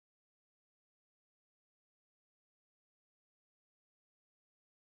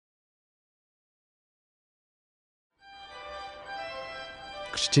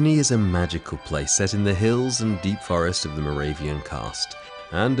Křtiny is a magical place set in the hills and deep forests of the Moravian Karst,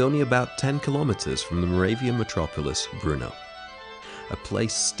 and only about 10 kilometers from the Moravian metropolis, Brno. A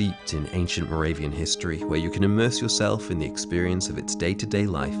place steeped in ancient Moravian history where you can immerse yourself in the experience of its day-to-day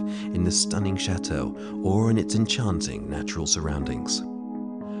life in the stunning chateau or in its enchanting natural surroundings.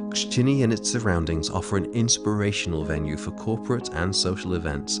 Křtiny and its surroundings offer an inspirational venue for corporate and social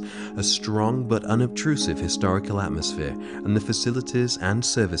events, a strong but unobtrusive historical atmosphere, and the facilities and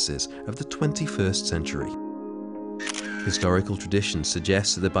services of the 21st century. Historical tradition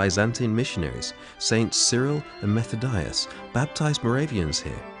suggests that the Byzantine missionaries, Saints Cyril and Methodius, baptized Moravians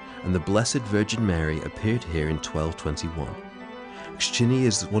here, and the Blessed Virgin Mary appeared here in 1221. Křtiny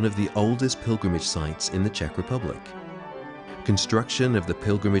is one of the oldest pilgrimage sites in the Czech Republic. Construction of the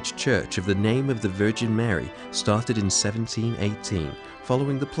pilgrimage church of the name of the Virgin Mary started in 1718,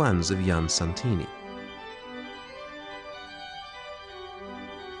 following the plans of Jan Santini.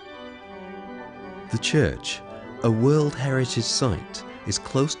 The church, a World Heritage Site, is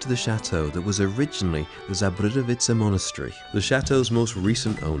close to the chateau that was originally the Zabrdovice Monastery. The chateau's most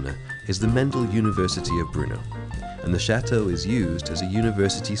recent owner is the Mendel University of Brno, and the chateau is used as a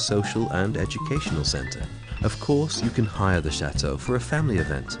university social and educational centre. Of course, you can hire the chateau for a family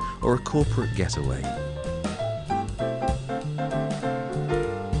event or a corporate getaway.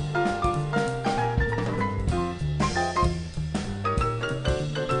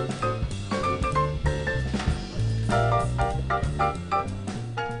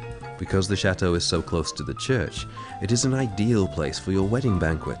 Because the chateau is so close to the church, it is an ideal place for your wedding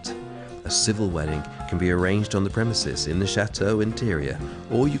banquet. A civil wedding can be arranged on the premises in the chateau interior,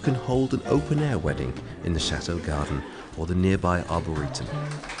 or you can hold an open-air wedding in the chateau garden or the nearby arboretum.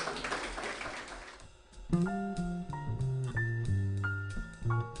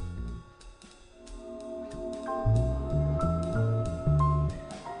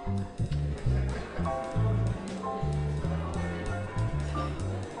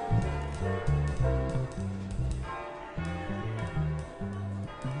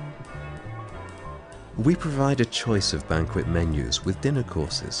 We provide a choice of banquet menus with dinner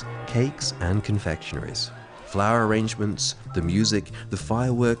courses, cakes and confectionaries. Flower arrangements, the music, the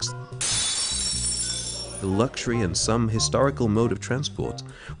fireworks, the luxury and some historical mode of transport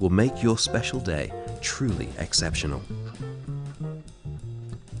will make your special day truly exceptional.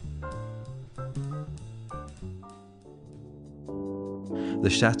 The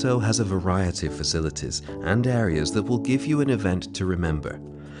chateau has a variety of facilities and areas that will give you an event to remember.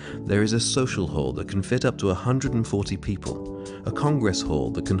 There is a social hall that can fit up to 140 people, a congress hall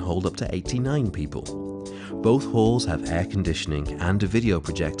that can hold up to 89 people. Both halls have air conditioning and a video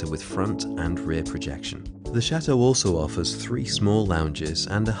projector with front and rear projection. The chateau also offers 3 small lounges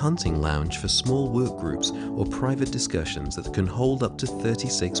and a hunting lounge for small work groups or private discussions that can hold up to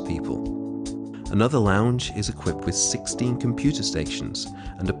 36 people. Another lounge is equipped with 16 computer stations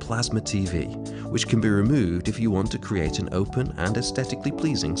and a plasma TV, which can be removed if you want to create an open and aesthetically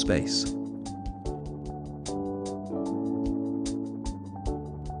pleasing space.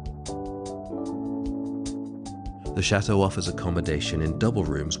 The chateau offers accommodation in double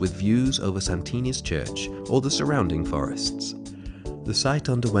rooms with views over Santini's church or the surrounding forests. The site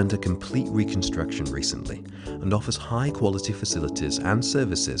underwent a complete reconstruction recently and offers high-quality facilities and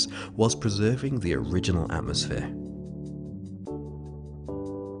services whilst preserving the original atmosphere.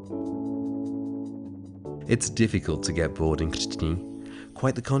 It's difficult to get bored in Křtiny.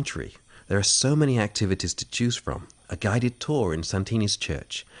 Quite the contrary, there are so many activities to choose from: a guided tour in Santini's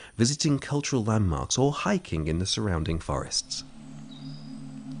church, visiting cultural landmarks, or hiking in the surrounding forests.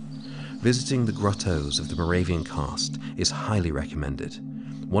 Visiting the grottos of the Moravian Karst is highly recommended.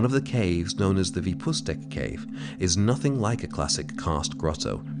 One of the caves, known as the Výpustek cave, is nothing like a classic karst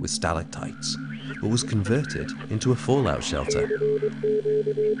grotto with stalactites, but was converted into a fallout shelter.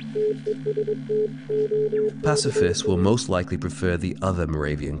 Pacifists will most likely prefer the other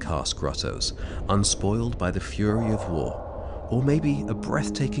Moravian karst grottos, unspoiled by the fury of war, or maybe a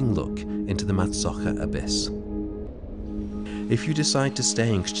breathtaking look into the Matsocha abyss. If you decide to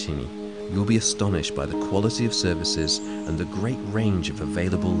stay in Křtiny, you'll be astonished by the quality of services and the great range of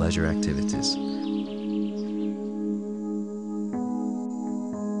available leisure activities.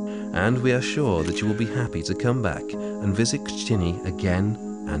 And we are sure that you will be happy to come back and visit Křtiny again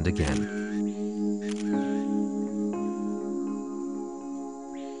and again.